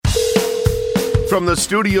From the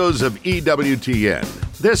studios of EWTN,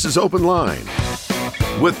 this is Open Line.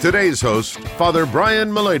 With today's host, Father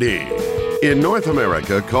Brian Mullady. In North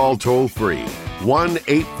America, call toll-free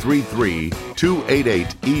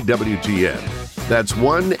 1-833-288-EWTN. That's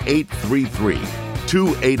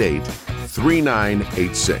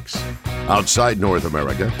 1-833-288-3986. Outside North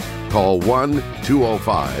America, call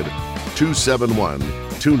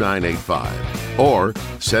 1-205-271-2985. Or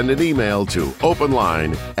send an email to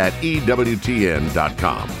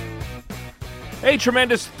openline@ewtn.com. Hey,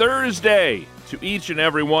 tremendous Thursday to each and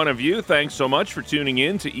every one of you. Thanks so much for tuning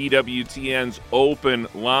in to EWTN's Open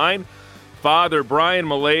Line. Father Brian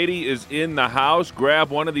Mullady is in the house. Grab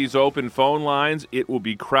one of these open phone lines. It will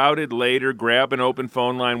be crowded later. Grab an open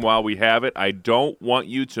phone line while we have it. I don't want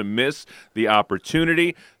you to miss the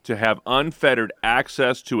opportunity to have unfettered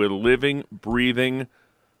access to a living, breathing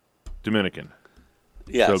Dominican.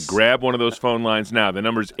 Yes. So grab one of those phone lines now. The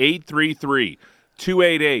number is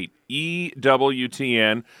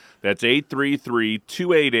 833-288-EWTN. That's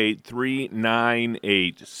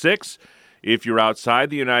 833-288-3986. If you're outside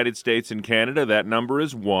the United States and Canada, that number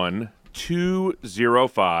is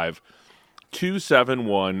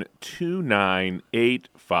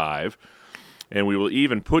 1-205-271-2985. And we will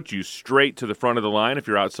even put you straight to the front of the line if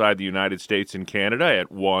you're outside the United States and Canada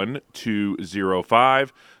at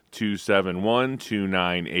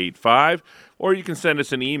 1-205-271-2985. Or you can send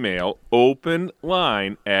us an email,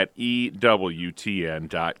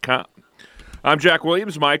 openline@ewtn.com. I'm Jack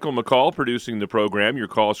Williams. Michael McCall producing the program. Your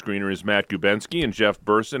call screener is Matt Gubensky and Jeff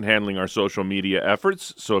Burson handling our social media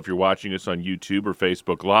efforts. So if you're watching us on YouTube or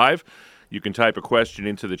Facebook Live, you can type a question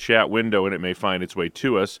into the chat window and it may find its way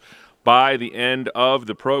to us by the end of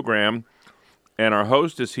the program. And our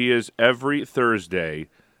host, as he is every Thursday,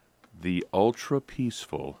 the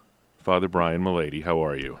ultra-peaceful Father Brian Mullady. How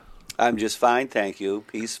are you? I'm just fine, thank you.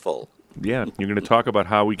 Peaceful. Yeah, you're going to talk about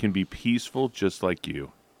how we can be peaceful just like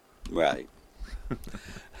you. Right.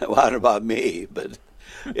 Well, not about me, but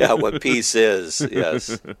yeah, what peace is,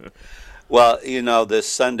 yes. Well, you know, this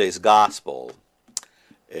Sunday's gospel,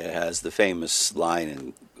 it has the famous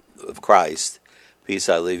line of Christ, "Peace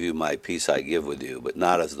I leave you, my peace I give with you, but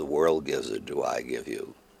not as the world gives it do I give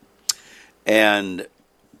you." And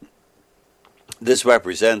this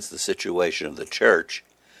represents the situation of the church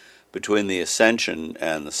between the Ascension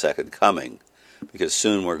and the Second Coming, because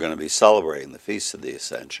soon we're going to be celebrating the Feast of the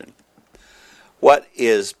Ascension. What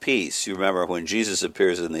is peace? You remember when Jesus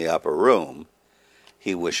appears in the upper room,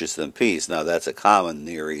 he wishes them peace. Now that's a common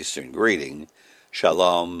Near Eastern greeting,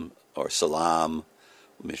 shalom or salam,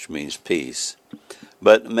 which means peace.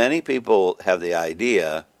 But many people have the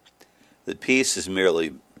idea that peace is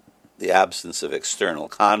merely the absence of external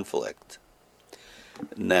conflict.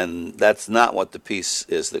 And then that's not what the peace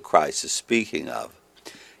is that Christ is speaking of.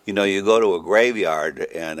 You know, you go to a graveyard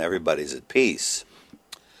and everybody's at peace.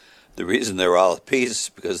 The reason they're all at peace is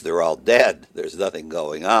because they're all dead. There's nothing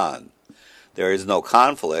going on. There is no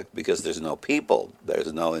conflict because there's no people.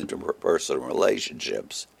 There's no interpersonal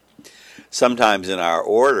relationships. Sometimes in our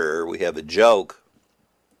order, we have a joke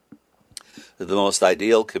that the most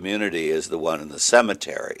ideal community is the one in the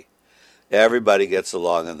cemetery. Everybody gets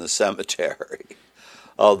along in the cemetery.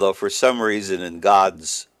 Although for some reason, in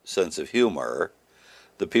God's sense of humor,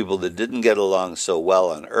 the people that didn't get along so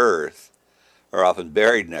well on earth are often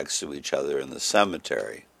buried next to each other in the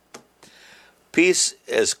cemetery. Peace,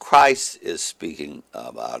 as Christ is speaking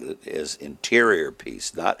about it, is interior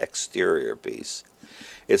peace, not exterior peace.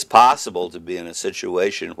 It's possible to be in a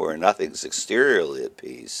situation where nothing's exteriorly at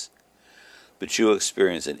peace, but you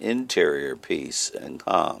experience an interior peace and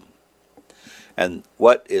calm. And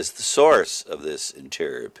what is the source of this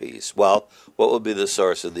interior peace? Well, what would be the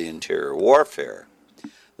source of the interior warfare?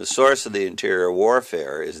 The source of the interior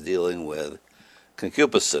warfare is dealing with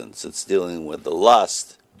concupiscence. It's dealing with the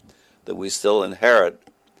lust that we still inherit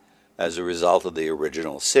as a result of the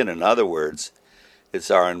original sin. In other words, it's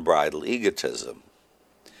our unbridled egotism,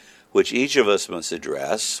 which each of us must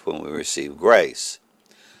address when we receive grace.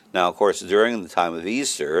 Now, of course, during the time of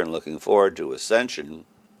Easter and looking forward to Ascension,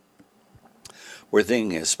 we're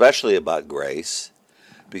thinking especially about grace,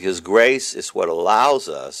 because grace is what allows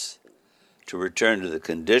us to return to the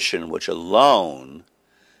condition which alone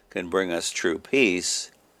can bring us true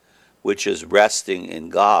peace, which is resting in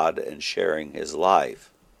God and sharing his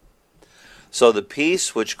life. So the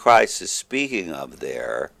peace which Christ is speaking of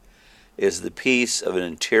there is the peace of an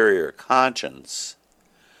interior conscience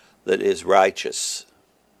that is righteous.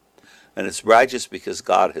 And it's righteous because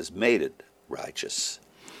God has made it righteous.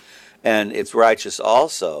 And it's righteous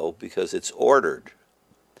also because it's ordered,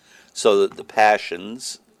 so that the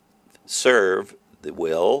passions serve the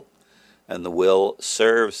will and the will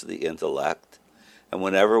serves the intellect. And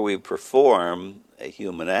whenever we perform a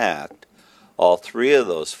human act, all three of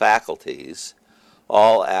those faculties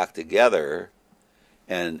all act together,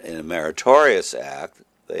 and in a meritorious act,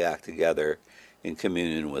 they act together in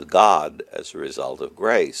communion with God as a result of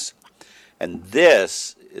grace. And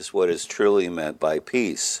this is what is truly meant by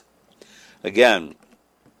peace. Again,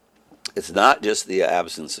 it's not just the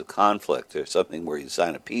absence of conflict or something where you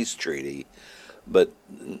sign a peace treaty, but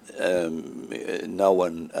no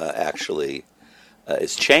one actually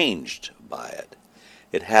is changed by it.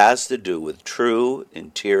 It has to do with true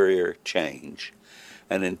interior change,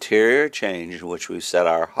 an interior change in which we've set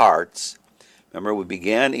our hearts. Remember, we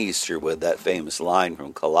began Easter with that famous line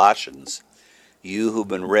from Colossians, "You who've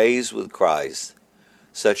been raised with Christ,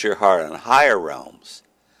 set your heart on higher realms,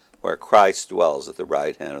 where Christ dwells at the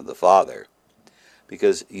right hand of the Father.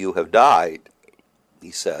 Because you have died," he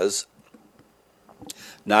says,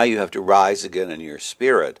 "now you have to rise again in your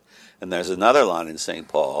spirit." And there's another line in St.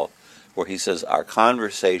 Paul where he says, "Our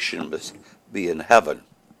conversation must be in heaven."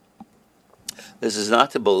 This is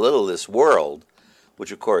not to belittle this world,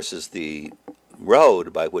 which of course is the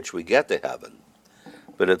road by which we get to heaven,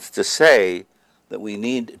 but it's to say that we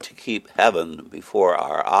need to keep heaven before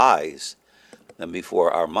our eyes and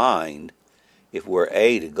before our mind. If we're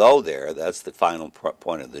A, to go there, that's the final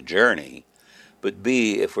point of the journey, but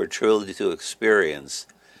B, if we're truly to experience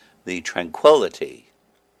the tranquility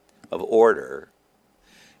of order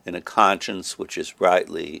in a conscience which is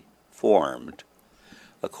rightly formed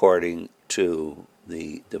according to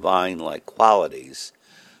the divine-like qualities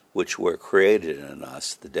which were created in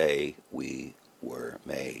us the day we were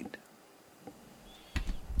made.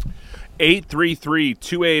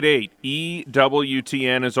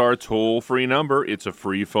 833-288-EWTN is our toll-free number. It's a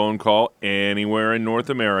free phone call anywhere in North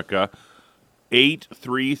America.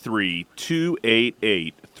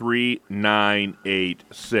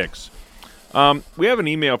 833-288-3986. We have an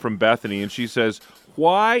email from Bethany, and she says,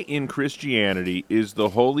 why in Christianity is the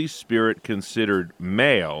Holy Spirit considered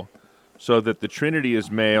male so that the Trinity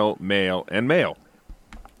is male, male, and male?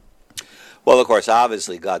 Well, of course,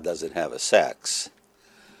 obviously God doesn't have a sex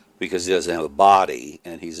because he doesn't have a body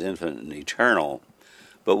and he's infinite and eternal.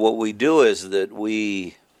 But what we do is that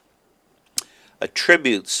we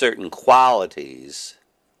attribute certain qualities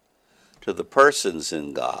to the persons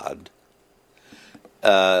in God,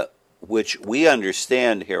 which we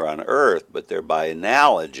understand here on earth, but they're by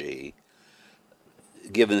analogy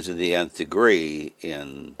given to the nth degree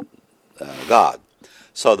in God.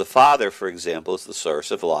 So the Father, for example, is the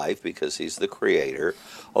source of life because he's the creator.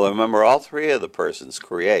 Although remember, all three of the persons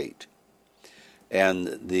create.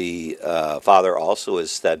 And the Father also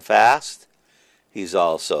is steadfast. He's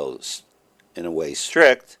also, in a way,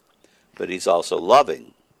 strict, but he's also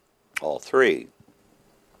loving, all three.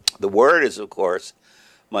 The Word is, of course,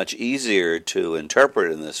 much easier to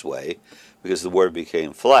interpret in this way because the Word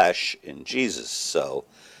became flesh in Jesus. So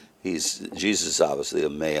Jesus is obviously a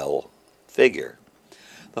male figure.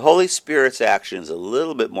 The Holy Spirit's action is a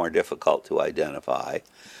little bit more difficult to identify,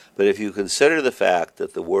 but if you consider the fact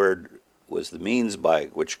that the Word was the means by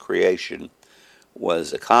which creation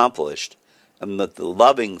was accomplished, and that the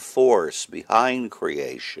loving force behind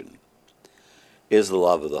creation is the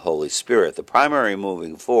love of the Holy Spirit, the primary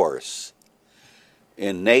moving force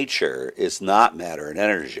in nature is not matter and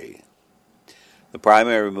energy. The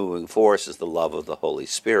primary moving force is the love of the Holy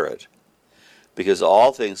Spirit, because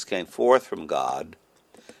all things came forth from God.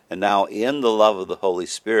 And now in the love of the Holy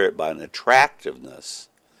Spirit, by an attractiveness,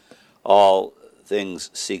 all things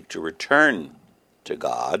seek to return to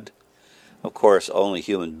God. Of course, only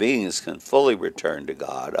human beings can fully return to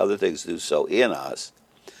God. Other things do so in us,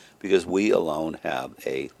 because we alone have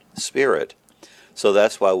a spirit. So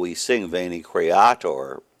that's why we sing Veni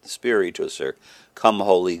Creator, Spiritus, or Come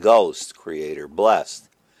Holy Ghost, Creator blessed,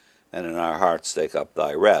 and in our hearts take up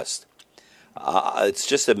thy rest. It's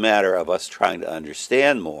just a matter of us trying to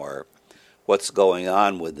understand more what's going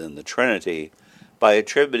on within the Trinity by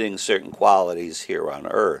attributing certain qualities here on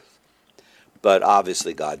earth. But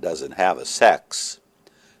obviously God doesn't have a sex,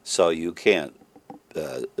 so you can't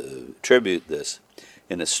attribute this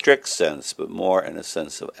in a strict sense, but more in a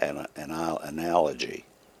sense of analogy.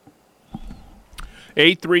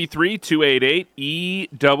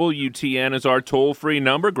 833-288-EWTN is our toll-free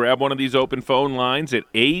number. Grab one of these open phone lines at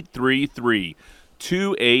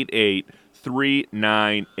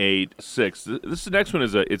 833-288-3986. This next one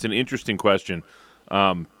it's an interesting question.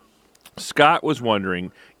 Scott was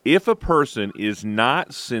wondering, if a person is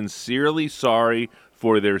not sincerely sorry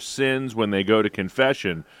for their sins when they go to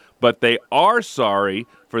confession, but they are sorry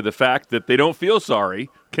for the fact that they don't feel sorry,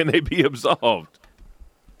 can they be absolved?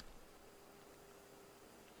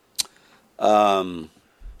 So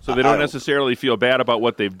they don't necessarily feel bad about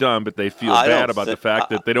what they've done, but they feel bad about the fact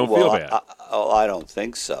that they don't feel bad. I don't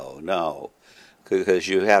think so, no. Because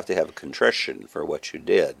you have to have contrition for what you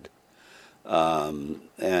did.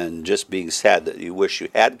 And just being sad that you wish you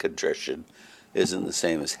had contrition isn't the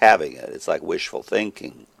same as having it. It's like wishful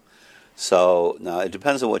thinking. So now it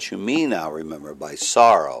depends on what you mean now, remember, by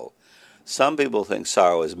sorrow. Some people think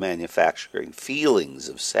sorrow is manufacturing feelings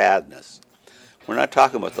of sadness. We're not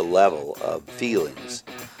talking about the level of feelings.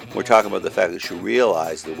 We're talking about the fact that you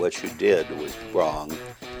realize that what you did was wrong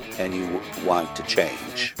and you want to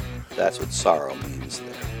change. That's what sorrow means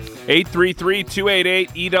there.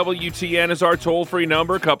 833-288-EWTN is our toll-free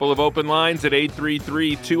number. A couple of open lines at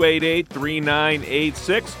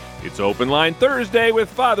 833-288-3986. It's Open Line Thursday with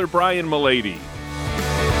Father Brian Mullady.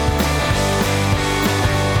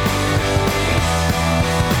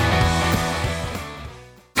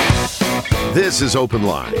 This is Open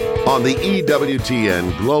Line on the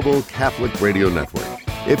EWTN Global Catholic Radio Network.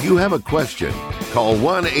 If you have a question, call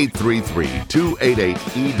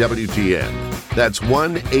 1-833-288-EWTN. That's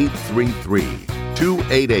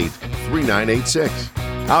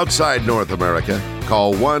 1-833-288-3986. Outside North America,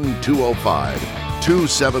 call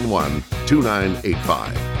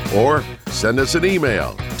 1-205-271-2985. Or send us an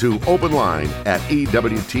email to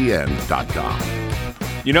openline@EWTN.com.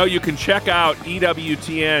 You know, you can check out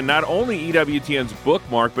EWTN, not only EWTN's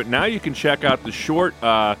bookmark, but now you can check out the short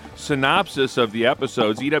synopsis of the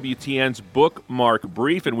episodes, EWTN's bookmark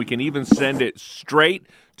brief, and we can even send it straight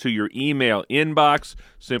to your email inbox.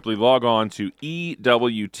 Simply log on to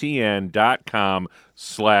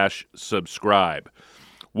EWTN.com/subscribe.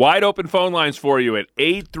 Wide open phone lines for you at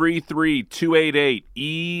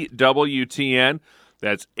 833-288-EWTN.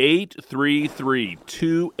 That's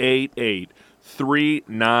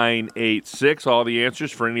 833-288-3986. All the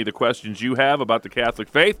answers for any of the questions you have about the Catholic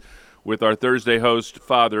faith with our Thursday host,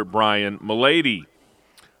 Father Brian Mullady.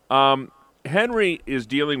 Henry is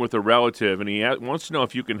dealing with a relative, and he wants to know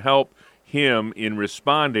if you can help him in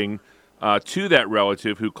responding to that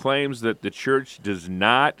relative who claims that the church does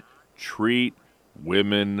not treat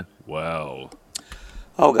women well.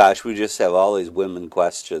 Oh, gosh, we just have all these women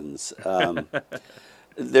questions.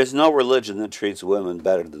 There's no religion that treats women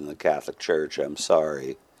better than the Catholic Church, I'm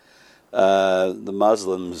sorry. The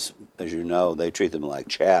Muslims, as you know, they treat them like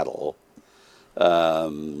chattel.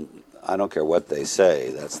 I don't care what they say,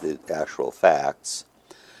 that's the actual facts.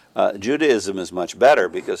 Judaism is much better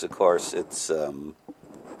because, of course, it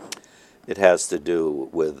has to do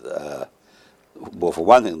with, well, for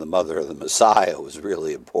one thing, the mother of the Messiah was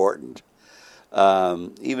really important.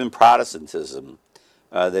 Even Protestantism,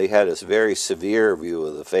 they had this very severe view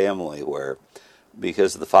of the family where,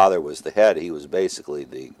 because the father was the head, he was basically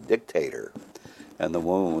the dictator, and the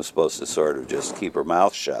woman was supposed to sort of just keep her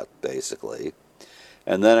mouth shut, basically.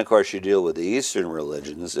 And then, of course, you deal with the Eastern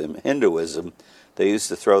religions. In Hinduism, they used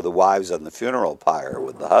to throw the wives on the funeral pyre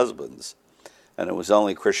with the husbands, and it was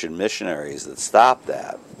only Christian missionaries that stopped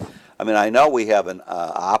that. I mean, I know we have an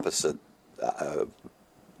opposite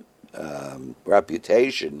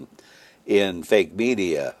reputation in fake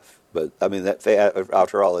media, but I mean, that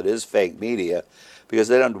after all, it is fake media because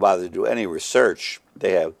they don't bother to do any research.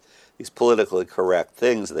 They have these politically correct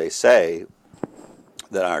things they say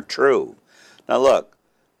that aren't true. Now, look,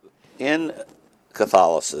 in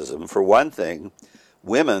Catholicism, for one thing,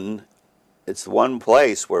 women, it's the one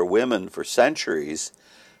place where women for centuries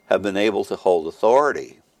have been able to hold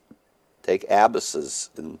authority. Take abbesses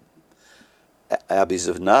and abbeys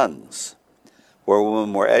of nuns, where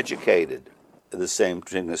women were educated. The same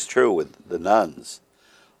thing is true with the nuns.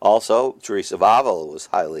 Also, Teresa of Avila was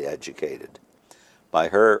highly educated by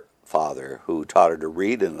her father, who taught her to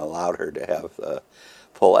read and allowed her to have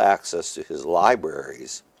full access to his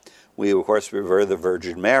libraries. We, of course, revere the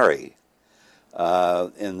Virgin Mary.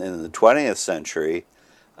 In the 20th century,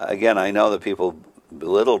 again, I know that people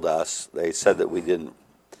belittled us. They said that we didn't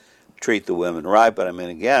treat the women right, but I mean,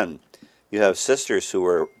 again, you have sisters who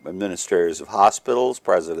were administrators of hospitals,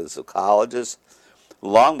 presidents of colleges,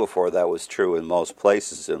 long before that was true in most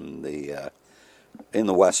places in the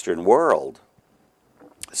Western world.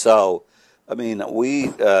 So, I mean,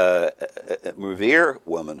 we revere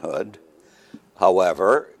womanhood.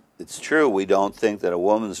 However, it's true we don't think that a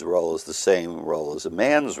woman's role is the same role as a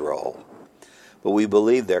man's role. But we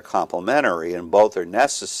believe they're complementary and both are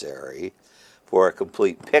necessary for a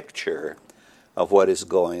complete picture of what is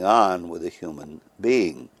going on with a human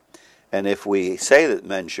being. And if we say that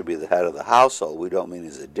men should be the head of the household, we don't mean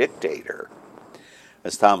as a dictator.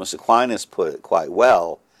 As Thomas Aquinas put it quite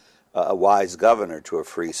well, a wise governor to a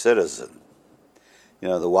free citizen. You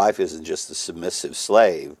know, the wife isn't just a submissive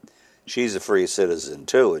slave. she's a free citizen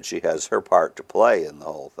too, and she has her part to play in the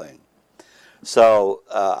whole thing. So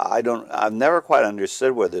I've never quite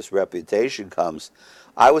understood where this reputation comes.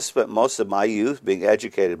 I was spent most of my youth being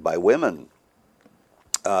educated by women.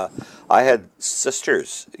 I had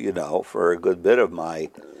sisters, for a good bit of my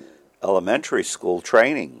elementary school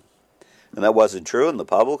training. And that wasn't true in the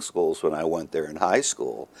public schools when I went there in high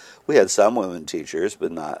school. We had some women teachers,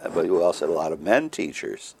 but we also had a lot of men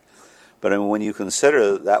teachers. But I mean, when you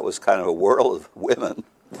consider that was kind of a world of women,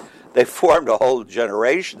 they formed a whole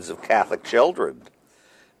generations of Catholic children,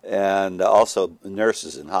 and also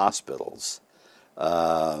nurses in hospitals.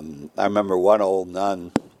 I remember one old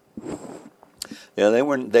nun.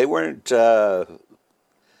 They weren't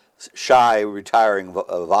shy retiring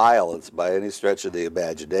violence by any stretch of the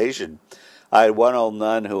imagination. I had one old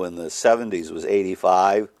nun who in the 70s was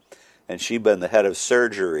 85, and she'd been the head of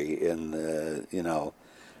surgery in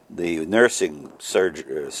the nursing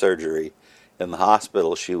surgery in the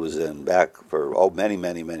hospital she was in back for many,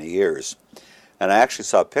 many, many years. And I actually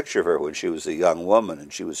saw a picture of her when she was a young woman,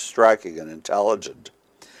 and she was striking and intelligent.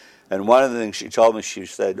 And one of the things she told me, she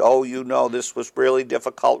said, this was really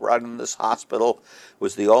difficult running this hospital. It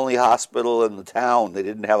was the only hospital in the town. They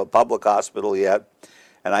didn't have a public hospital yet.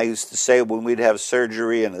 And I used to say when we'd have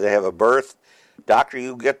surgery and they have a birth, "Doctor,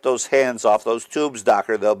 you get those hands off those tubes,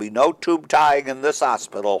 doctor. There'll be no tube tying in this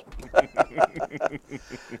hospital."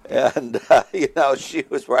 And, she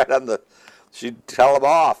was right on she'd tell them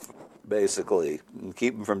off, basically, and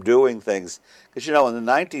keep them from doing things. Because, in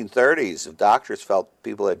the 1930s, if doctors felt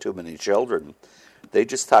people had too many children, they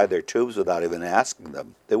just tied their tubes without even asking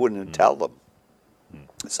them. They wouldn't even tell them.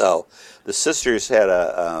 So the sisters had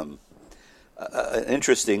an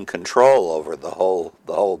interesting control over the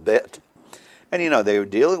whole bit. And, they were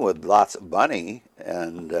dealing with lots of money,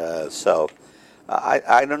 and so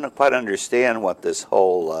I don't quite understand what this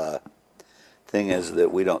whole thing is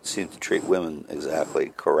that we don't seem to treat women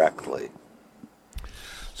exactly correctly.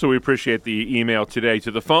 So we appreciate the email today. To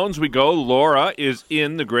the phones we go. Laura is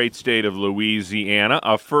in the great state of Louisiana,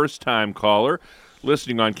 a first-time caller,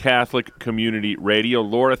 listening on Catholic Community Radio.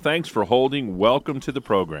 Laura, thanks for holding. Welcome to the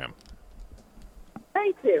program.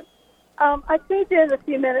 Thank you. I tuned in a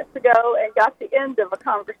few minutes ago and got the end of a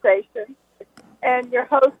conversation, and your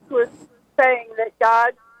host was saying that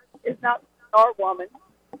God is not our woman,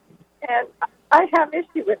 and I have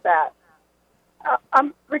issue with that.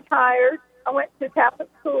 I'm retired. I went to Catholic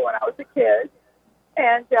school when I was a kid,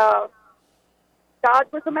 and God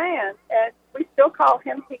was a man, and we still call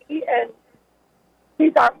him he, and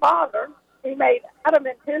he's our father. He made Adam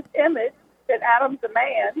in his image, and Adam's a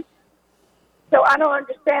man. So I don't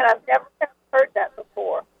understand. I've never heard that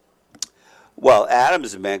before. Well,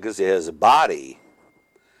 Adam's a man because he has a body,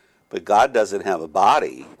 but God doesn't have a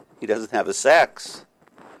body. He doesn't have a sex.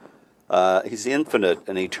 He's infinite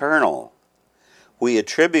and eternal. We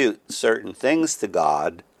attribute certain things to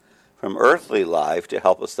God from earthly life to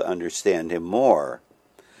help us to understand him more.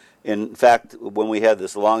 In fact, when we had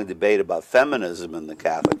this long debate about feminism in the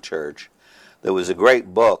Catholic Church, there was a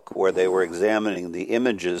great book where they were examining the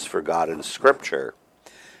images for God in Scripture.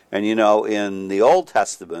 And in the Old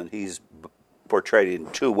Testament, he's portrayed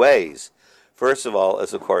in two ways. First of all,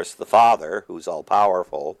 as of course the Father, who's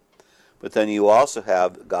all-powerful. But then you also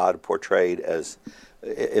have God portrayed as,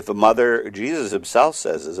 if a mother, Jesus himself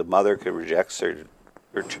says, as a mother could reject her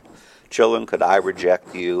children, could I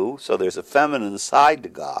reject you? So there's a feminine side to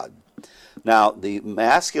God. Now, the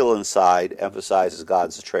masculine side emphasizes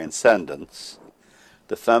God's transcendence.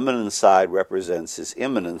 The feminine side represents his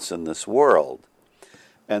immanence in this world.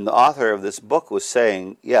 And the author of this book was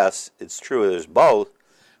saying, yes, it's true, there's both.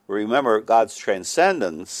 Remember, God's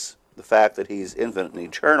transcendence, the fact that he's infinite and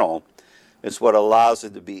eternal, is what allows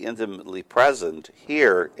him to be intimately present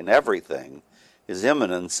here in everything, his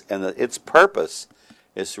immanence, and that its purpose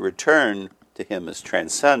is to return to him as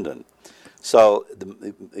transcendent. So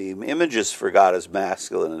the images for God as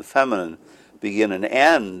masculine and feminine begin and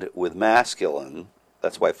end with masculine.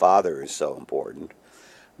 That's why Father is so important.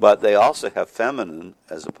 But they also have feminine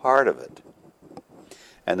as a part of it.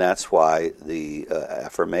 And that's why the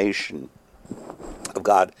affirmation of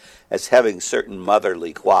God as having certain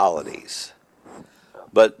motherly qualities.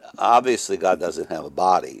 But obviously God doesn't have a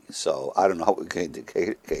body, so I don't know what we can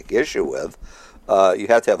take issue with. You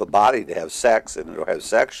have to have a body to have sex, and to have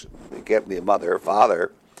sex, you can't be a mother or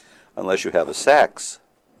father unless you have a sex.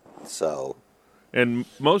 So, and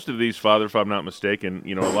most of these, Father, if I'm not mistaken,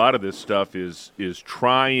 a lot of this stuff is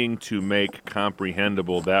trying to make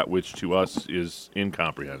comprehensible that which to us is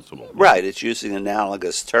incomprehensible. Right, it's using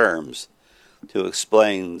analogous terms to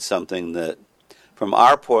explain something that, from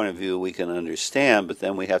our point of view we can understand, but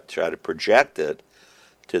then we have to try to project it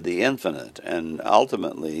to the infinite. And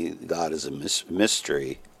ultimately, God is a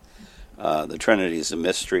mystery. The Trinity is a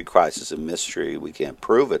mystery. Christ is a mystery. We can't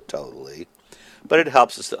prove it totally, but it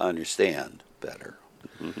helps us to understand better.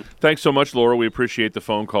 Mm-hmm. Thanks so much, Laura. We appreciate the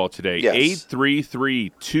phone call today. Yes.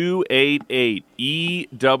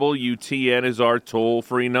 833-288-EWTN is our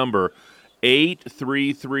toll-free number.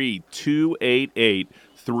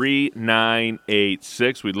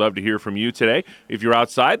 833-288-3986. We'd love to hear from you today. If you're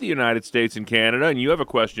outside the United States and Canada and you have a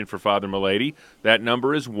question for Father Mullady, that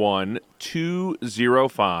number is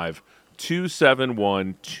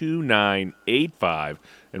 1-205-271-2985,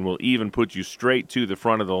 and we'll even put you straight to the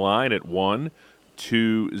front of the line at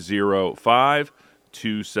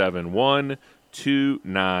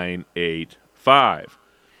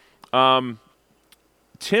 1-205-271-2985.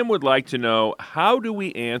 Tim would like to know, how do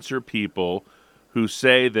we answer people who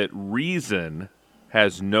say that reason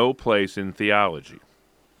has no place in theology?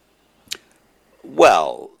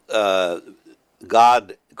 Well,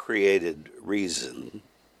 God created reason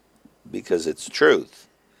because it's truth.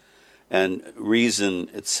 And reason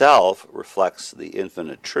itself reflects the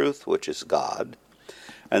infinite truth, which is God.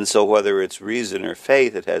 And so whether it's reason or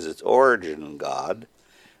faith, it has its origin in God,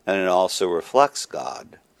 and it also reflects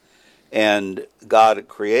God. And God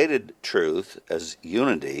created truth as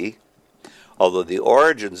unity, although the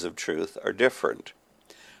origins of truth are different.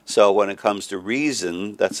 So when it comes to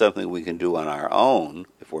reason, that's something we can do on our own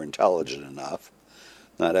if we're intelligent enough.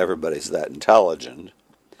 Not everybody's that intelligent.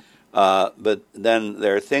 But then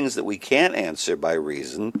there are things that we can't answer by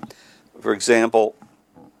reason. For example,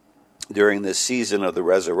 during this season of the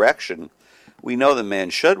resurrection, we know that man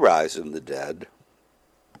should rise from the dead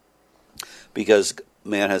because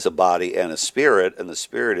man has a body and a spirit, and the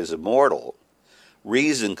spirit is immortal.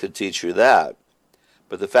 Reason could teach you that.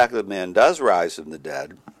 But the fact that man does rise from the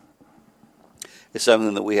dead is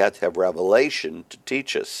something that we have to have revelation to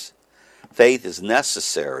teach us. Faith is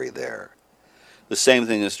necessary there. The same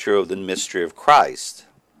thing is true of the mystery of Christ.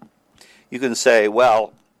 You can say,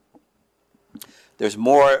 well, there's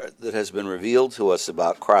more that has been revealed to us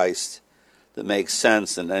about Christ that makes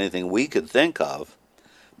sense than anything we could think of,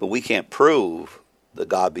 but we can't prove that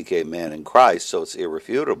God became man in Christ, so it's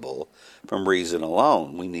irrefutable from reason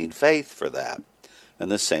alone. We need faith for that. And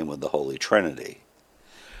the same with the Holy Trinity.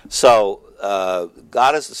 So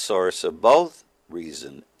God is the source of both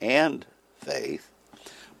reason and faith,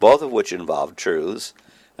 both of which involve truths,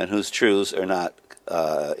 and whose truths are not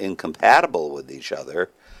incompatible with each other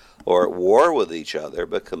or at war with each other,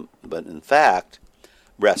 but in fact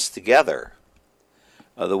rest together.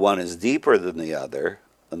 The one is deeper than the other,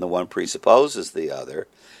 and the one presupposes the other.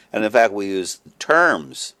 And in fact, we use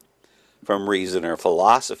terms from reason or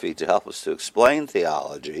philosophy to help us to explain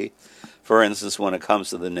theology. For instance, when it comes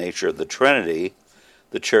to the nature of the Trinity,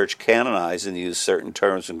 the Church canonized and used certain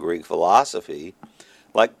terms in Greek philosophy,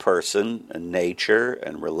 like person and nature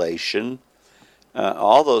and relation.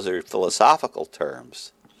 All those are philosophical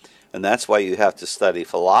terms. And that's why you have to study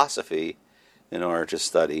philosophy in order to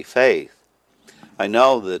study faith. I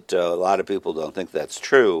know that a lot of people don't think that's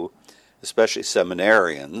true, especially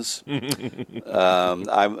seminarians.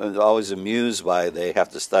 I'm always amused by they have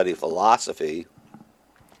to study philosophy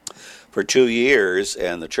for 2 years,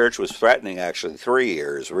 and the church was threatening actually 3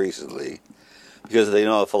 years recently because they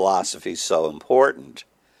know philosophy is so important.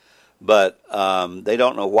 But they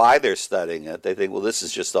don't know why they're studying it. They think, well, this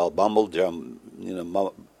is just all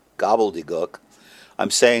gobbledygook.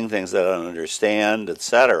 I'm saying things that I don't understand,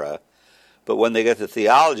 etc. But when they get to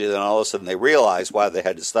theology, then all of a sudden they realize why they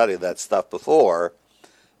had to study that stuff before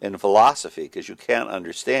in philosophy, because you can't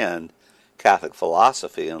understand Catholic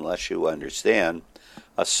philosophy unless you understand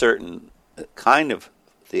a certain kind of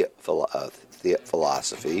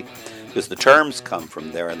philosophy, because the terms come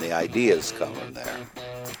from there and the ideas come from there.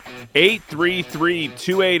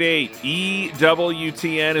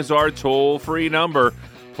 833-288-EWTN is our toll-free number.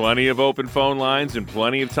 Plenty of open phone lines and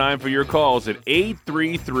plenty of time for your calls at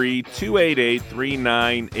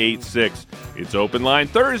 833-288-3986. It's Open Line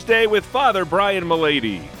Thursday with Father Brian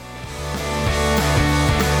Mullady.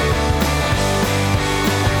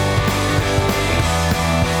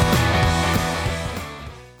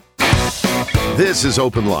 This is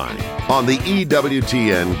Open Line on the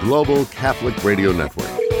EWTN Global Catholic Radio Network.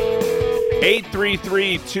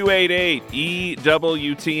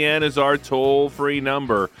 833-288-EWTN is our toll-free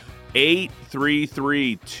number.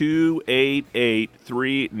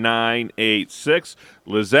 833-288-3986.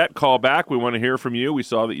 Lizette, call back. We want to hear from you. We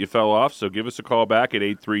saw that you fell off, so give us a call back at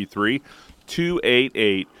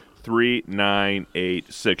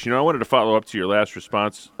 833-288-3986. You know, I wanted to follow up to your last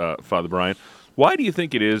response, Father Brian. Why do you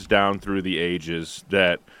think it is down through the ages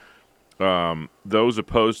that those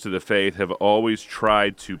opposed to the faith have always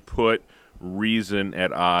tried to put reason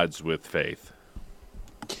at odds with faith?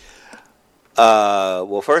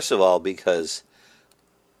 Well, first of all, because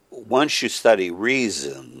once you study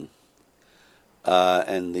reason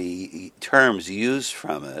and the terms used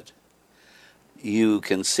from it, you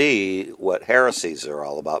can see what heresies are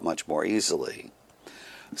all about much more easily.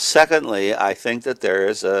 Secondly, I think that there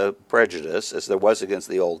is a prejudice, as there was against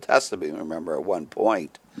the Old Testament. Remember, at one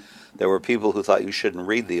point, there were people who thought you shouldn't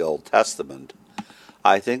read the Old Testament.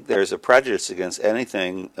 I think there's a prejudice against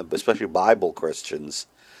anything, especially Bible Christians,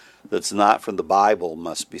 that's not from the Bible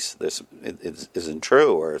it isn't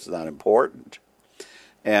true or it's not important.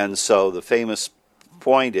 And so the famous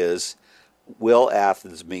point is, will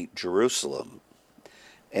Athens meet Jerusalem?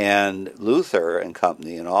 And Luther and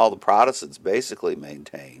company and all the Protestants basically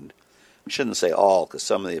maintained, I shouldn't say all, because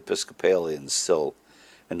some of the Episcopalians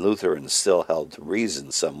and Lutherans still held to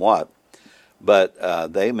reason somewhat, but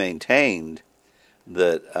they maintained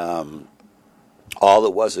that all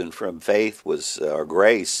that wasn't from faith or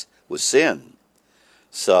grace was sin.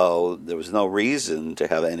 So there was no reason to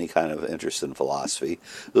have any kind of interest in philosophy.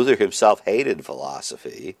 Luther himself hated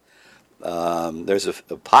philosophy. There's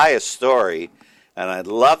a pious story, and I'd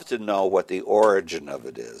love to know what the origin of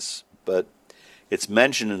it is, but it's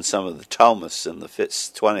mentioned in some of the Thomists in the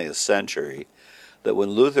 20th century that when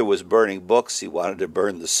Luther was burning books, he wanted to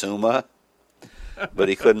burn the Summa, but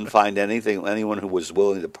he couldn't find anyone who was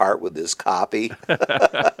willing to part with his copy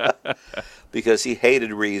because he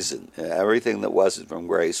hated reason. Everything that wasn't from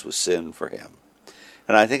grace was sin for him.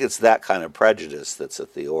 And I think it's that kind of prejudice that's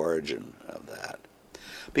at the origin of that.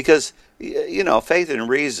 Because, faith and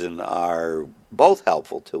reason are both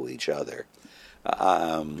helpful to each other.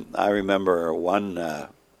 I remember one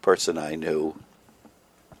person I knew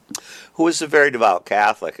who was a very devout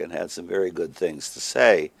Catholic and had some very good things to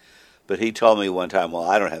say, but he told me one time, well,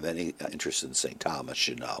 I don't have any interest in St. Thomas,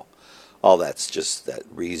 all that's just that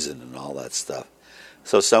reason and all that stuff.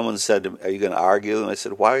 So someone said to me, are you going to argue? And I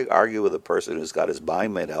said, why argue with a person who's got his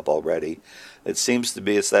mind made up already? It seems to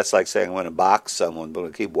be, that's like saying I'm going to box someone, but I'm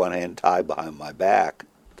going to keep one hand tied behind my back.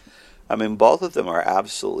 I mean, both of them are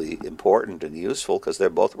absolutely important and useful because they're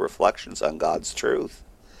both reflections on God's truth.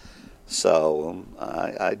 So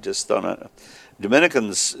I just don't know.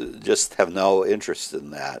 Dominicans just have no interest in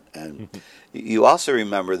that. And you also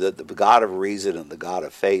remember that the God of reason and the God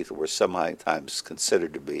of faith were sometimes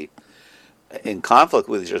considered to be in conflict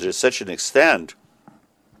with each other to such an extent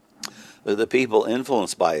that the people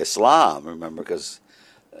influenced by Islam, remember, because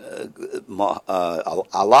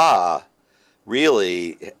Allah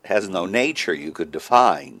really has no nature you could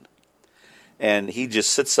define. And he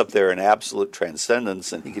just sits up there in absolute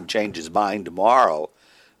transcendence, and he can change his mind tomorrow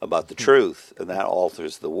about the truth, and that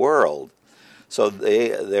alters the world. So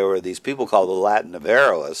there were these people called the Latin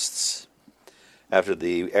Averroists, after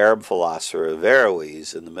the Arab philosopher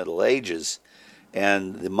Averroes in the Middle Ages,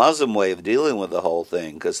 and the Muslim way of dealing with the whole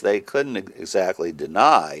thing, because they couldn't exactly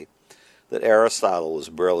deny that Aristotle was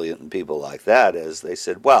brilliant and people like that, is they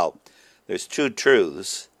said, well, there's two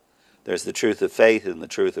truths. There's the truth of faith and the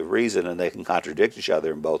truth of reason, and they can contradict each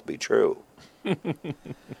other and both be true.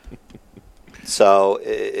 So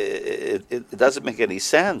it doesn't make any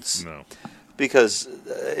sense. No. Because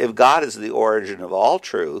if God is the origin of all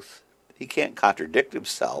truth, he can't contradict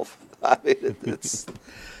himself. I mean,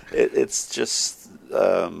 it's just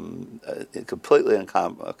completely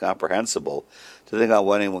incomprehensible to think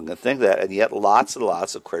how anyone can think that, and yet lots and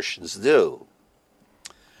lots of Christians do.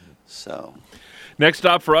 So, next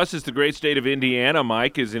stop for us is the great state of Indiana.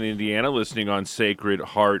 Mike is in Indiana listening on Sacred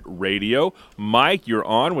Heart Radio. Mike, you're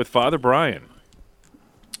on with Father Brian.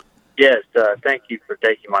 Yes, thank you for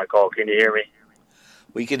taking my call. Can you hear me?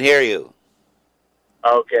 We can hear you.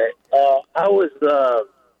 Okay. I was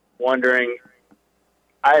wondering,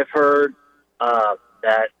 I've heard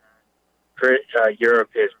that Europe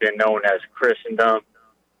has been known as Christendom.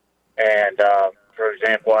 And, for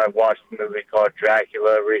example, I watched a movie called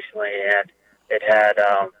Dracula recently, and it had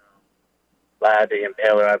Vlad the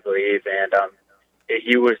Impaler, I believe, and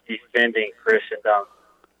he was defending Christendom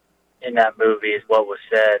in that movie is what was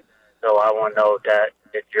said. So I want to know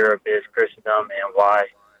if Europe is Christendom and why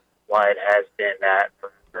it has been that.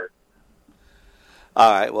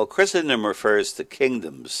 All right. Well, Christendom refers to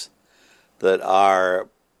kingdoms that are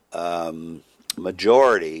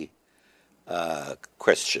majority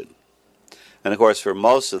Christian. And, of course, for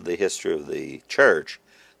most of the history of the church,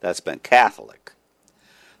 that's been Catholic.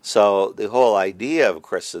 So the whole idea of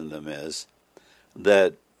Christendom is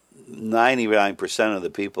that 99% of the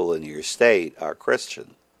people in your state are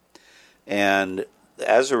Christian. And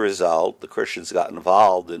as a result, the Christians got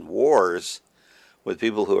involved in wars with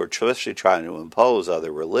people who are especially trying to impose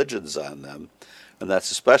other religions on them, and that's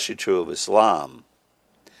especially true of Islam.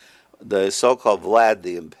 The so-called Vlad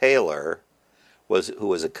the Impaler, who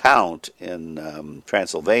was a count in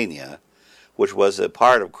Transylvania, which was a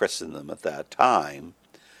part of Christendom at that time,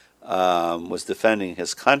 was defending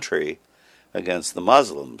his country against the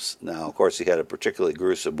Muslims. Now, of course, he had a particularly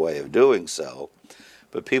gruesome way of doing so,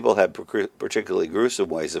 but people had particularly gruesome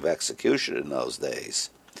ways of execution in those days.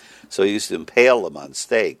 So he used to impale them on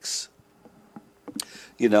stakes.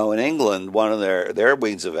 You know, in England, one of their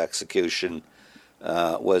means of execution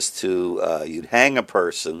was to, you'd hang a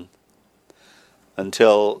person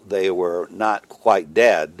until they were not quite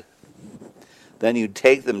dead. Then you'd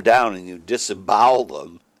take them down and you'd disembowel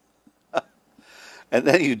them. And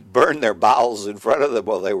then you'd burn their bowels in front of them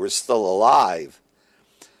while they were still alive.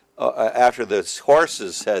 After the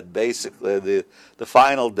horses had basically, the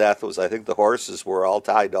final death was, I think the horses were all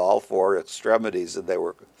tied to all four extremities and they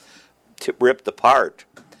were ripped apart.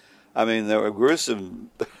 I mean, there were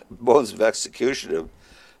gruesome modes of execution have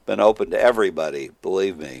been open to everybody,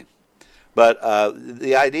 believe me. But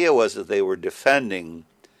the idea was that they were defending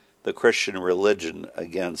the Christian religion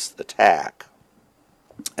against attack.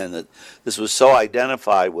 And that this was so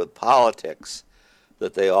identified with politics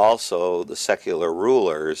that they also, the secular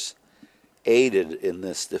rulers, aided in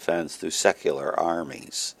this defense through secular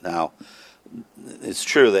armies. Now, it's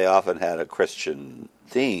true they often had a Christian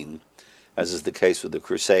theme, as is the case with the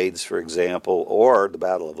Crusades, for example, or the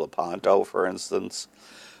Battle of Lepanto, for instance,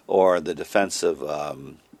 or the defense of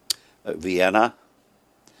Vienna,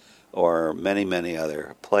 or many, many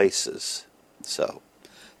other places. So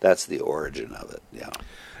that's the origin of it, yeah.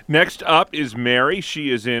 Next up is Mary.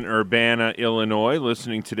 She is in Urbana, Illinois,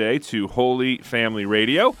 listening today to Holy Family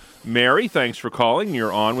Radio. Mary, thanks for calling.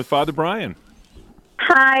 You're on with Father Brian.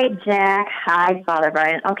 Hi, Jack. Hi, Father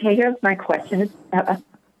Brian. Okay, here's my question. Are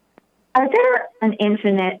there an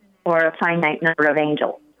infinite or a finite number of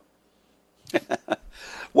angels?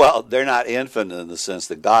 Well, they're not infinite in the sense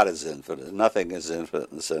that God is infinite. Nothing is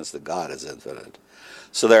infinite in the sense that God is infinite.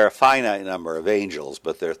 So there are a finite number of angels,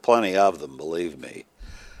 but there's plenty of them, believe me.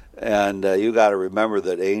 And you got to remember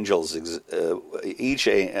that angels,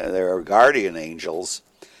 there are guardian angels.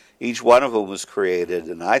 Each one of them was created,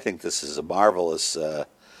 and I think this is a marvelous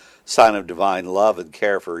sign of divine love and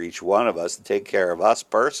care for each one of us to take care of us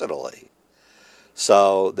personally.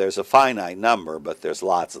 So there's a finite number, but there's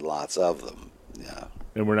lots and lots of them. Yeah.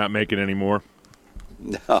 And we're not making any more?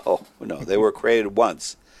 No, they were created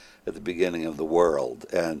once at the beginning of the world.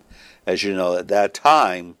 And as you know, at that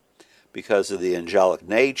time, because of the angelic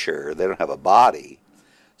nature, they don't have a body,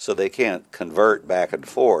 so they can't convert back and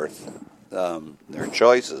forth their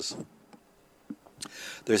choices.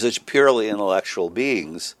 They're such purely intellectual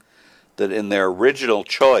beings that in their original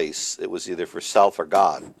choice, it was either for self or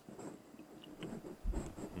God.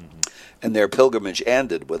 Mm-hmm. And their pilgrimage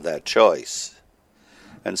ended with that choice.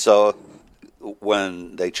 And so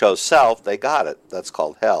when they chose self, they got it. That's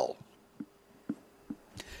called hell.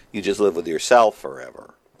 You just live with yourself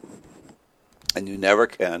forever. And you never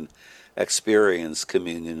can experience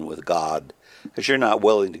communion with God because you're not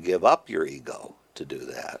willing to give up your ego to do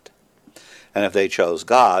that. And if they chose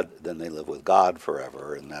God, then they live with God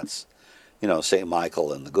forever. And that's, St.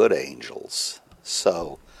 Michael and the good angels.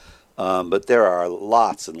 So, but there are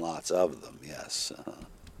lots and lots of them, yes.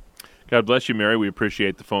 God bless you, Mary. We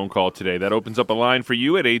appreciate the phone call today. That opens up a line for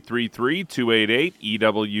you at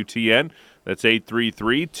 833-288-EWTN. That's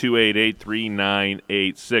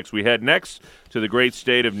 833-288-3986. We head next to the great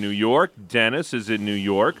state of New York. Dennis is in New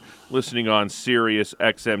York, listening on Sirius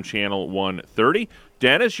XM Channel 130.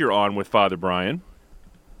 Dennis, you're on with Father Brian.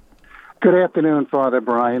 Good afternoon, Father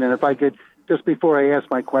Brian. And if I could, just before I ask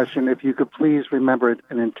my question, if you could please remember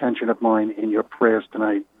an intention of mine in your prayers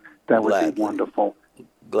tonight, that would be wonderful.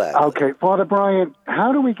 Glad. Okay, Father Brian,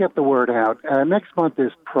 how do we get the word out? Next month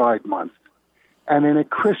is Pride Month. And in a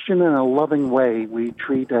Christian and a loving way, we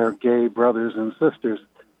treat our gay brothers and sisters,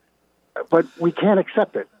 but we can't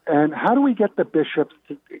accept it. And how do we get the bishops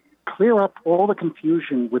to clear up all the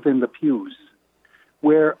confusion within the pews?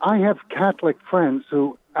 Where I have Catholic friends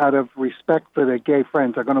who, out of respect for their gay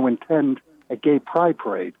friends, are going to attend a gay pride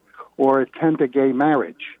parade or attend a gay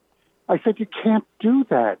marriage. I said, you can't do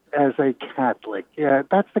that as a Catholic.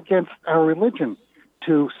 That's against our religion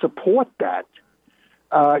to support that.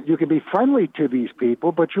 You can be friendly to these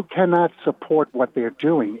people, but you cannot support what they're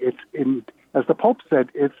doing. As the Pope said,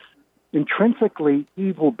 it's intrinsically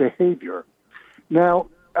evil behavior. Now,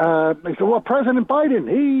 they said, well, President Biden,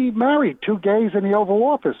 he married two gays in the Oval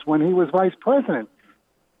Office when he was vice president.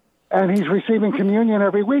 And he's receiving communion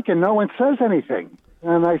every week, and no one says anything.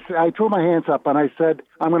 And I threw my hands up, and I said,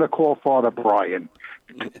 I'm going to call Father Brian.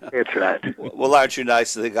 Answer that. Well, aren't you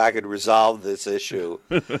nice to think I could resolve this issue?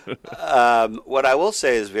 What I will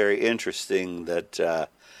say is very interesting that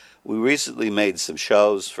we recently made some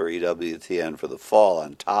shows for EWTN for the fall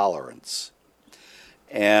on tolerance.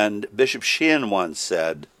 And Bishop Sheehan once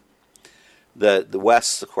said that the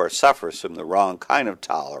West, of course, suffers from the wrong kind of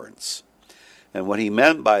tolerance. And what he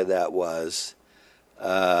meant by that was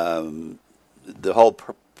the whole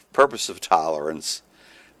purpose of tolerance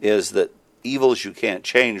is that evils you can't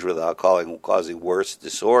change without causing worse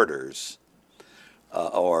disorders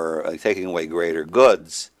or taking away greater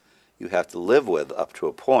goods, you have to live with up to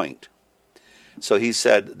a point. So he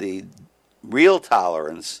said the real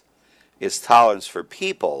tolerance is tolerance for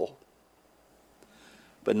people,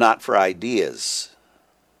 but not for ideas.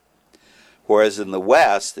 Whereas in the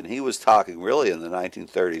West, and he was talking really in the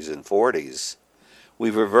 1930s and 40s,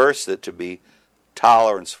 we've reversed it to be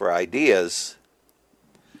tolerance for ideas,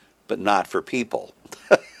 but not for people.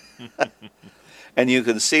 And you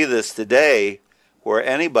can see this today where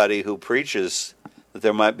anybody who preaches that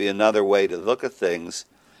there might be another way to look at things,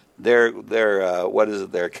 they're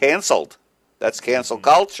canceled. That's cancel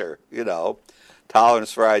culture,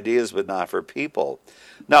 tolerance for ideas but not for people.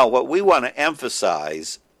 Now, what we want to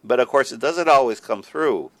emphasize, but of course it doesn't always come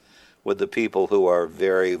through with the people who are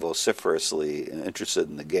very vociferously interested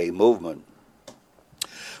in the gay movement.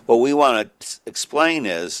 What we want to explain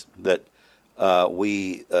is that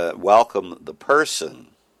we welcome the person,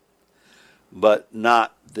 but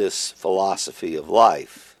not this philosophy of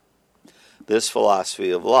life. This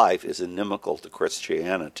philosophy of life is inimical to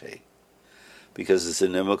Christianity because it's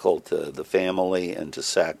inimical to the family and to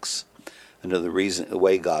sex and to the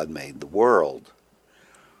way God made the world.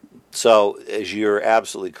 So, as you're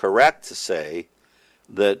absolutely correct to say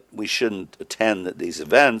that we shouldn't attend these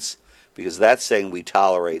events because that's saying we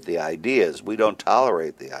tolerate the ideas. We don't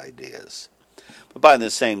tolerate the ideas. But by the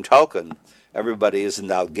same token, everybody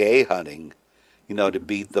isn't out gay hunting, to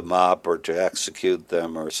beat them up or to execute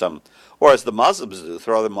them or as the Muslims do,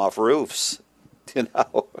 throw them off roofs.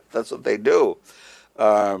 That's what they do. We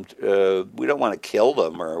don't want to kill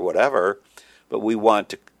them or whatever, but we want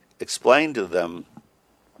to explain to them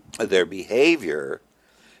that their behavior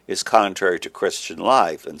is contrary to Christian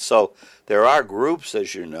life. And so there are groups,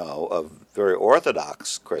 as you know, of very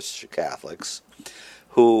Orthodox Christian Catholics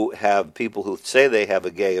who have people who say they have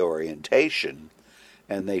a gay orientation,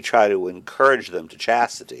 and they try to encourage them to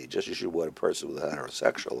chastity, just as you would a person with a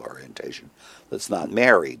heterosexual orientation that's not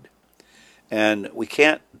married. And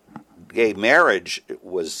gay marriage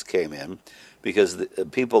came in because the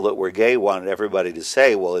people that were gay wanted everybody to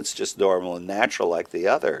say, well, it's just normal and natural like the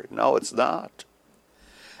other. No, it's not.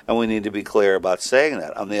 And we need to be clear about saying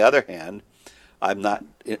that. On the other hand, I'm not,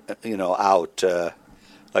 out,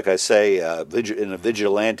 like I say, in a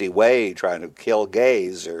vigilante way trying to kill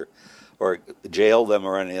gays or jail them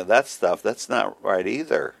or any of that stuff. That's not right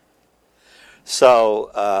either.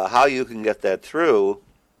 So how you can get that through,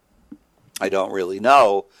 I don't really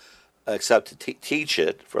know, except to teach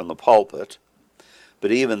it from the pulpit.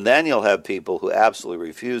 But even then you'll have people who absolutely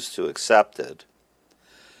refuse to accept it.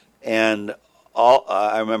 And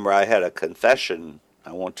I remember I had a confession,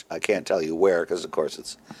 I can't tell you where because of course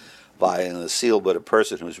it's by the seal, but a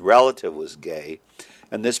person whose relative was gay.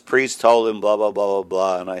 And this priest told him blah, blah, blah, blah,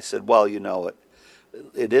 blah. And I said, well,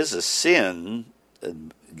 it is a sin,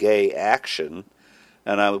 gay action.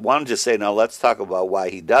 And I wanted to say, now let's talk about why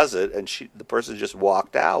he does it. And the person just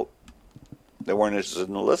walked out. They weren't interested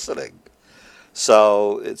in listening.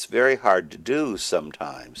 So it's very hard to do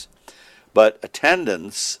sometimes. But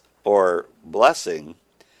attendance or blessing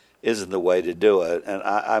isn't the way to do it. And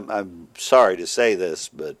I'm sorry to say this,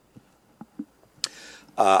 but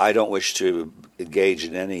I don't wish to engage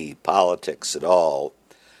in any politics at all.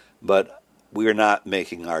 But we're not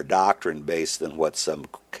making our doctrine based on what some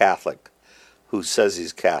Catholic who says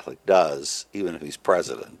he's Catholic does, even if he's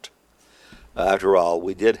president. After all,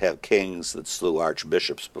 we did have kings that slew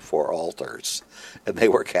archbishops before altars, and they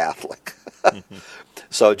were Catholic.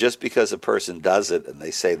 So just because a person does it and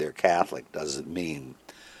they say they're Catholic doesn't mean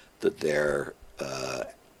that they're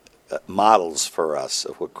models for us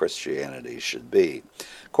of what Christianity should be.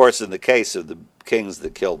 Of course, in the case of the kings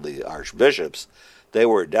that killed the archbishops, they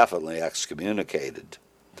were definitely excommunicated,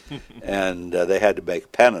 and they had to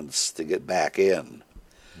make penance to get back in.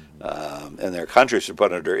 And their countries were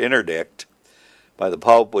put under interdict by the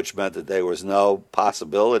Pope, which meant that there was no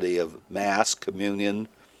possibility of Mass, communion.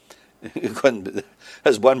 You couldn't,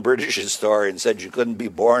 as one British historian said, you couldn't be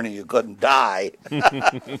born and you couldn't die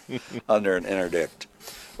under an interdict.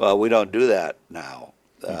 Well, we don't do that now.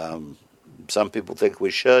 Some people think we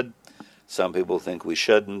should. Some people think we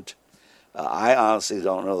shouldn't. I honestly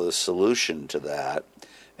don't know the solution to that,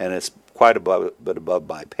 and it's quite a bit above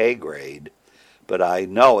my pay grade. But I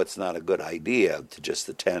know it's not a good idea to just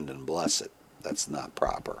attend and bless it. That's not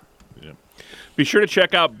proper. Yeah. Be sure to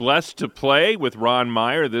check out Blessed to Play with Ron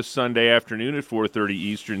Meyer this Sunday afternoon at 4:30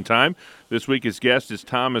 Eastern Time. This week his guest is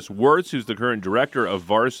Thomas Wirtz, who's the current director of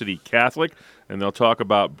Varsity Catholic, and they'll talk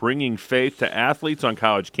about bringing faith to athletes on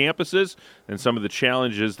college campuses and some of the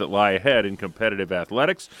challenges that lie ahead in competitive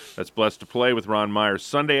athletics. That's Blessed to Play with Ron Meyer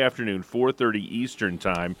Sunday afternoon, 4:30 Eastern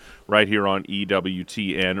Time, right here on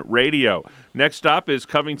EWTN Radio. Next stop is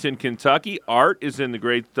Covington, Kentucky. Art is in the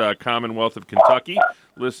great Commonwealth of Kentucky,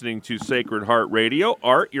 listening to Sacred Heart Radio.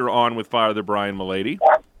 Art, you're on with Father Brian Mullady.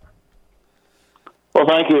 Well,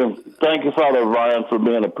 thank you. Thank you, Father Brian, for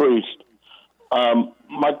being a priest.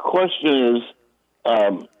 My question is,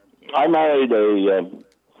 I married a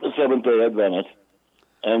Seventh-day Adventist,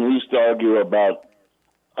 and we used to argue about,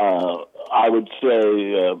 I would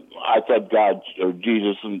say, I thought God or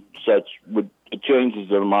Jesus and such would change his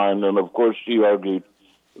mind, and of course she argued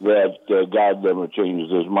that God never changes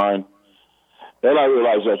his mind. Then I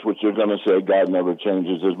realized that's what you're going to say, God never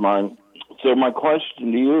changes his mind. So my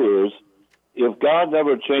question to you is, if God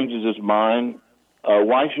never changes his mind,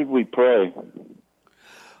 why should we pray?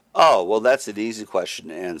 Oh, well, that's an easy question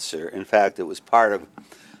to answer. In fact, it was part of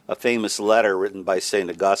a famous letter written by St.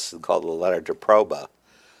 Augustine called the Letter to Proba.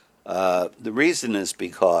 The reason is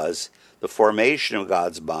because the formation of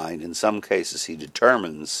God's mind, in some cases he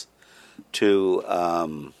determines to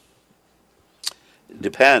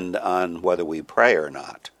depend on whether we pray or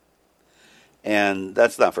not. And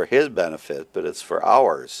that's not for his benefit, but it's for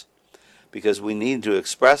ours. Because we need to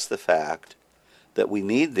express the fact that we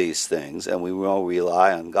need these things, and we will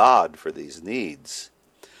rely on God for these needs.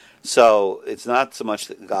 So it's not so much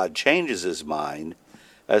that God changes his mind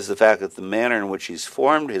as the fact that the manner in which he's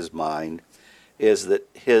formed his mind is that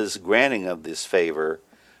his granting of this favor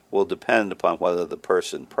will depend upon whether the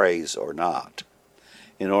person prays or not,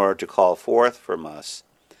 in order to call forth from us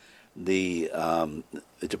the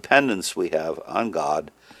dependence we have on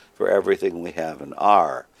God for everything we have and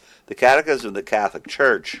are. The Catechism of the Catholic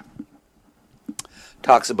Church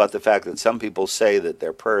talks about the fact that some people say that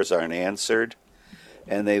their prayers aren't answered,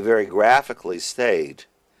 and they very graphically state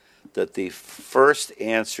that the first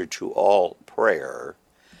answer to all prayer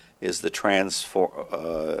is the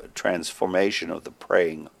transformation of the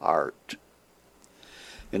praying heart.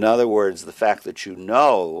 In other words, the fact that you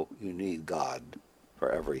know you need God for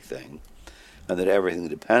everything, and that everything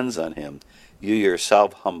depends on him, you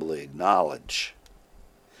yourself humbly acknowledge.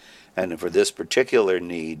 And for this particular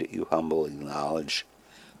need, you humbly acknowledge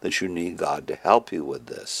that you need God to help you with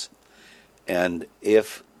this. And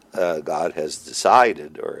if God has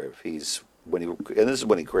decided, or if he's, and this is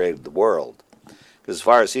when he created the world, because as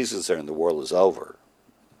far as he's concerned, the world is over.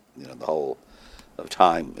 You know, the whole of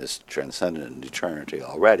time is transcendent in eternity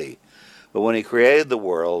already. But when he created the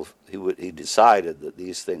world, he decided that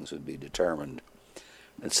these things would be determined,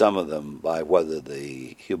 and some of them by whether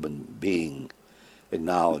the human being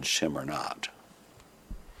acknowledged him or not.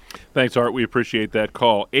 Thanks, Art. We appreciate that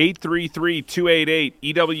call.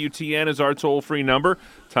 833-288-EWTN is our toll-free number.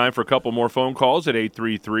 Time for a couple more phone calls at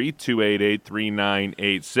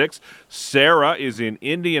 833-288-3986. Sarah is in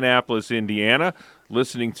Indianapolis, Indiana,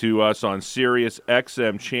 listening to us on Sirius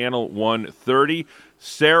XM Channel 130.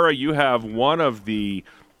 Sarah, you have one of the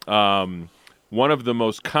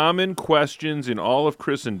most common questions in all of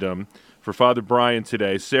Christendom for Father Brian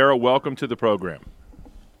today. Sarah, welcome to the program.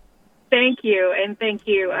 Thank you, and thank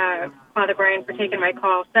you, Father Brian, for taking my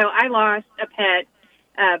call. So I lost a pet,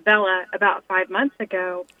 Bella, about 5 months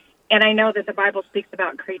ago, and I know that the Bible speaks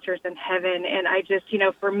about creatures in heaven, and I just,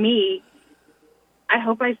 for me, I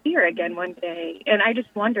hope I see her again one day, and I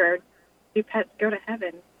just wondered, do pets go to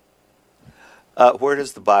heaven? Where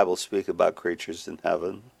does the Bible speak about creatures in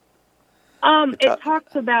heaven? It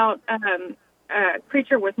talks about a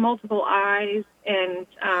creature with multiple eyes, and...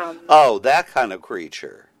 Oh, that kind of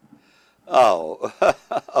creature. Oh,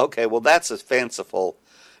 okay. Well, that's a fanciful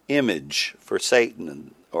image for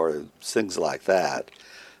Satan or things like that.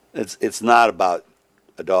 It's not about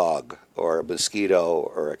a dog or a mosquito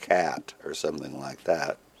or a cat or something like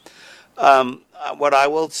that. What I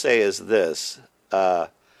will say is this.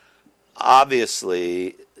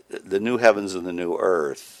 Obviously, the new heavens and the new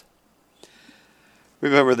earth,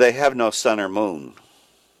 remember, they have no sun or moon.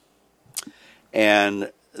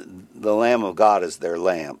 And the Lamb of God is their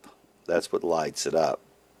lamp. That's what lights it up.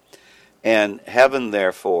 And heaven,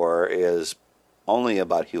 therefore, is only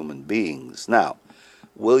about human beings. Now,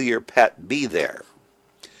 will your pet be there?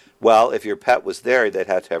 Well, if your pet was there, they'd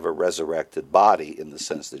have to have a resurrected body in the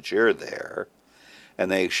sense that you're there. And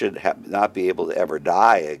they should not be able to ever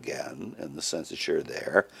die again in the sense that you're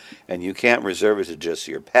there. And you can't reserve it to just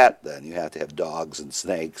your pet then. You have to have dogs and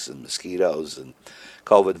snakes and mosquitoes and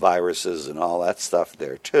COVID viruses and all that stuff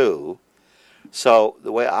there too. So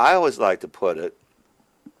the way I always like to put it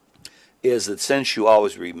is that since you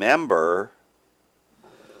always remember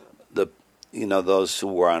those who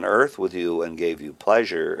were on earth with you and gave you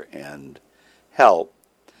pleasure and help,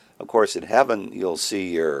 of course in heaven you'll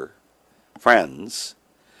see your friends,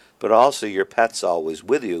 but also your pet's always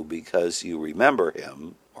with you because you remember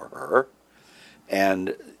him or her,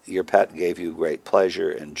 and your pet gave you great pleasure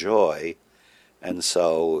and joy, and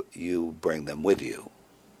so you bring them with you.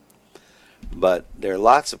 But there are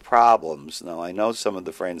lots of problems. Now, I know some of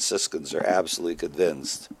the Franciscans are absolutely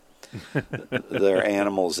convinced there are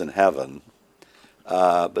animals in heaven,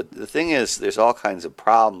 but the thing is, there's all kinds of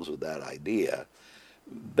problems with that idea.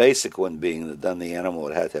 Basic one being that then the animal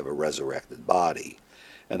would have to have a resurrected body,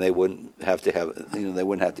 and they wouldn't have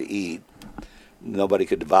to eat. Nobody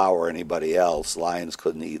could devour anybody else. Lions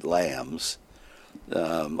couldn't eat lambs.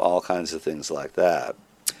 All kinds of things like that.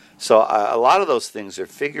 So a lot of those things are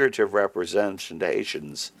figurative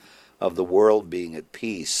representations of the world being at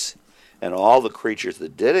peace, and all the creatures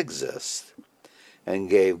that did exist and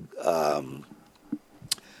gave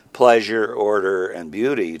pleasure, order, and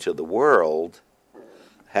beauty to the world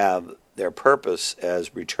have their purpose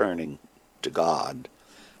as returning to God.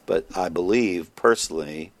 But I believe,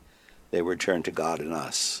 personally, they return to God in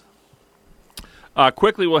us.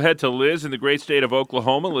 Quickly, we'll head to Liz in the great state of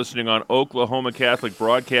Oklahoma, listening on Oklahoma Catholic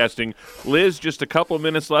Broadcasting. Liz, just a couple of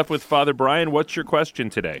minutes left with Father Brian. What's your question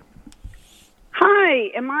today?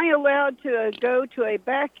 Hi, am I allowed to go to a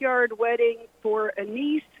backyard wedding for a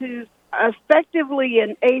niece who's effectively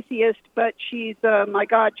an atheist, but she's my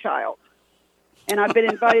godchild? And I've been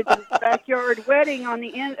invited to this backyard wedding on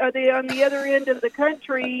the other end of the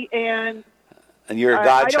country, and you're a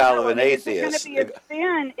godchild of an atheist.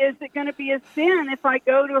 Is it going to be a sin if I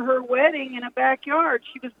go to her wedding in a backyard?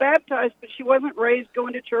 She was baptized, but she wasn't raised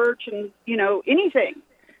going to church and anything.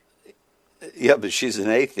 Yeah, but she's an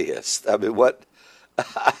atheist. I mean, what?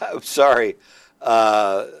 I'm sorry.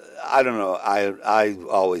 I don't know. I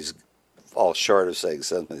always fall short of saying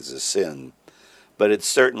something's a sin, but it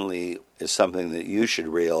certainly is something that you should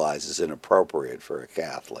realize is inappropriate for a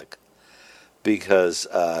Catholic, because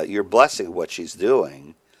you're blessing what she's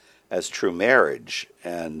doing as true marriage,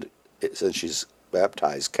 and since she's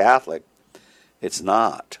baptized Catholic, it's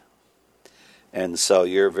not. And so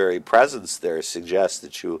your very presence there suggests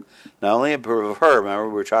that you not only approve of her. Remember,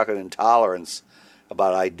 we were talking intolerance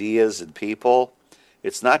about ideas and people.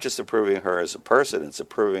 It's not just approving of her as a person, it's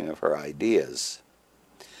approving of her ideas.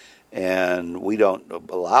 And we don't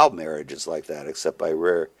allow marriages like that except by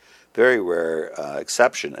very rare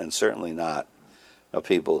exception, and certainly not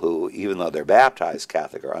people who, even though they're baptized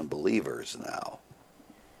Catholic, are unbelievers now.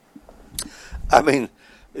 I mean,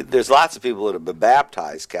 there's lots of people that have been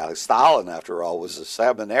baptized Catholic. Stalin, after all, was a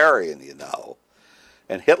seminarian,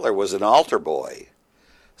 and Hitler was an altar boy.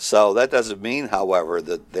 So that doesn't mean, however,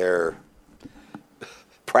 that their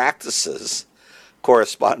practices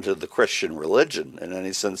correspond to the Christian religion in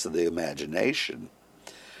any sense of the imagination.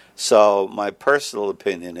 So my personal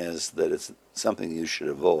opinion is that it's something you should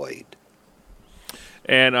avoid.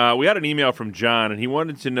 And we had an email from John, and he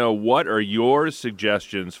wanted to know, what are your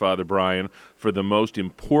suggestions, Father Brian, for the most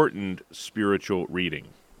important spiritual reading?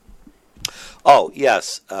 Oh,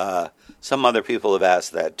 yes. Some other people have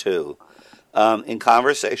asked that too. In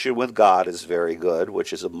Conversation with God is very good,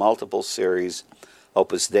 which is a multiple series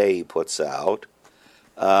Opus Dei puts out.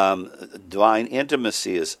 Divine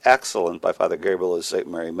Intimacy is excellent by Father Gabriel of St.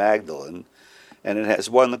 Mary Magdalene, and it has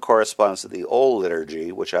one that corresponds to the old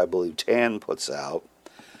liturgy, which I believe Tan puts out,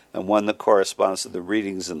 and one that corresponds to the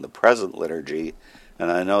readings in the present liturgy,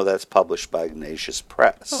 and I know that's published by Ignatius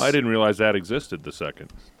Press. Oh, I didn't realize that existed, the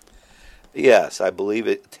second. Yes, I believe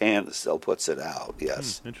it. Tan still puts it out,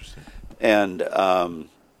 yes. Interesting. And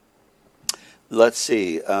let's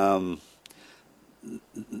see.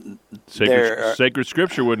 Sacred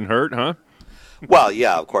Scripture wouldn't hurt, huh? Well,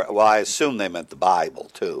 yeah, of course. Well, I assume they meant the Bible,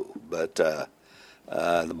 too. But the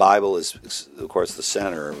Bible is, of course, the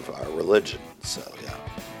center of our religion. So, yeah.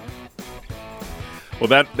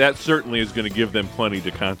 Well, that certainly is going to give them plenty to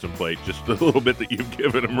contemplate, just the little bit that you've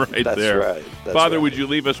given them there. That's right. Father, would you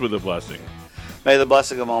leave us with a blessing? May the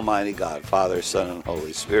blessing of Almighty God, Father, Son, and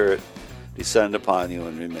Holy Spirit descend upon you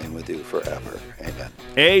and remain with you forever. Amen.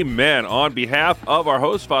 Amen. On behalf of our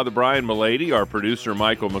host, Father Brian Mullady, our producer,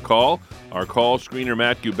 Michael McCall, our call screener,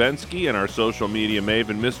 Matt Gubensky, and our social media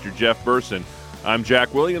maven, Mr. Jeff Burson, I'm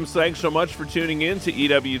Jack Williams. Thanks so much for tuning in to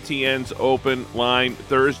EWTN's Open Line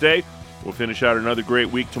Thursday. We'll finish out another great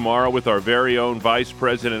week tomorrow with our very own Vice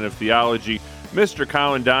President of Theology, Mr.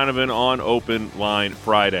 Colin Donovan, on Open Line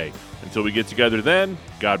Friday. Until we get together then,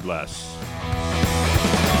 God bless.